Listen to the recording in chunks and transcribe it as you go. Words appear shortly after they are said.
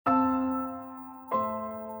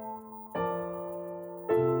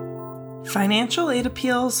Financial Aid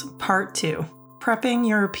Appeals Part 2: Prepping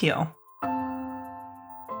Your Appeal.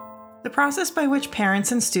 The process by which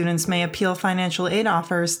parents and students may appeal financial aid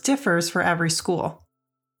offers differs for every school.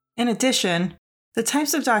 In addition, the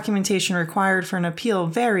types of documentation required for an appeal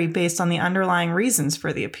vary based on the underlying reasons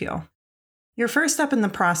for the appeal. Your first step in the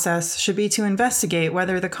process should be to investigate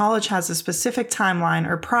whether the college has a specific timeline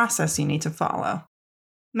or process you need to follow.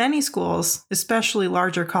 Many schools, especially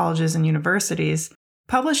larger colleges and universities,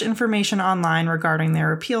 publish information online regarding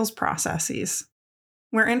their appeals processes.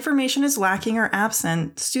 Where information is lacking or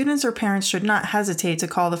absent, students or parents should not hesitate to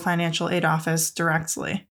call the financial aid office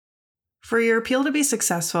directly. For your appeal to be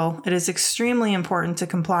successful, it is extremely important to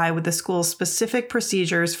comply with the school's specific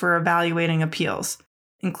procedures for evaluating appeals,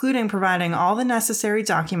 including providing all the necessary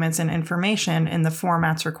documents and information in the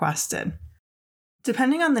formats requested.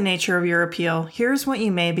 Depending on the nature of your appeal, here's what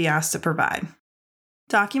you may be asked to provide.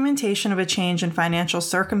 Documentation of a change in financial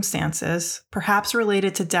circumstances, perhaps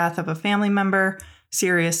related to death of a family member,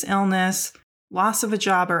 serious illness, loss of a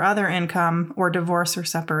job or other income, or divorce or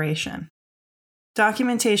separation.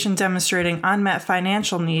 Documentation demonstrating unmet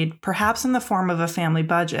financial need, perhaps in the form of a family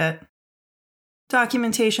budget.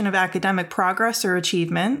 Documentation of academic progress or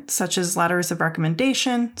achievement, such as letters of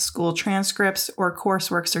recommendation, school transcripts, or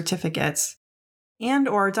coursework certificates.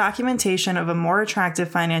 And/or documentation of a more attractive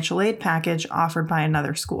financial aid package offered by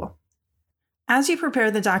another school. As you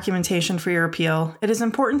prepare the documentation for your appeal, it is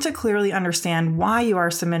important to clearly understand why you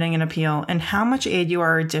are submitting an appeal and how much aid you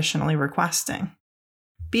are additionally requesting.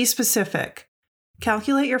 Be specific.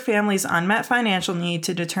 Calculate your family's unmet financial need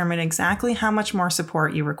to determine exactly how much more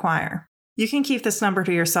support you require. You can keep this number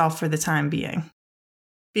to yourself for the time being.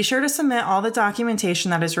 Be sure to submit all the documentation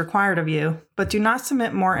that is required of you, but do not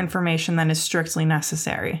submit more information than is strictly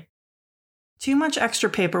necessary. Too much extra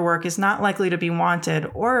paperwork is not likely to be wanted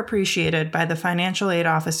or appreciated by the financial aid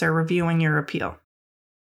officer reviewing your appeal.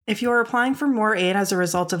 If you are applying for more aid as a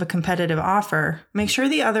result of a competitive offer, make sure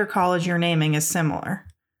the other college you're naming is similar.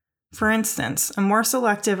 For instance, a more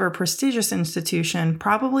selective or prestigious institution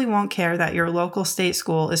probably won't care that your local state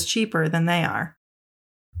school is cheaper than they are.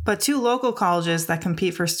 But two local colleges that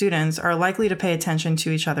compete for students are likely to pay attention to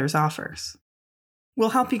each other's offers. We'll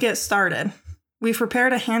help you get started. We've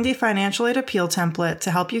prepared a handy financial aid appeal template to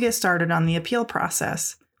help you get started on the appeal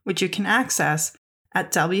process, which you can access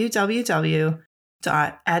at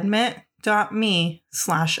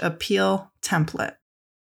www.admit.me/appeal-template.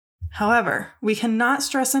 However, we cannot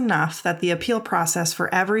stress enough that the appeal process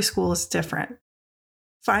for every school is different.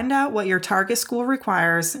 Find out what your target school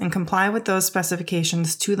requires and comply with those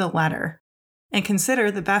specifications to the letter, and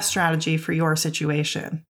consider the best strategy for your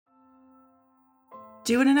situation.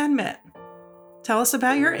 Do it in Admit. Tell us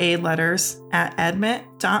about your aid letters at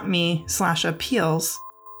admit.me/appeals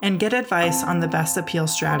and get advice on the best appeal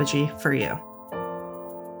strategy for you.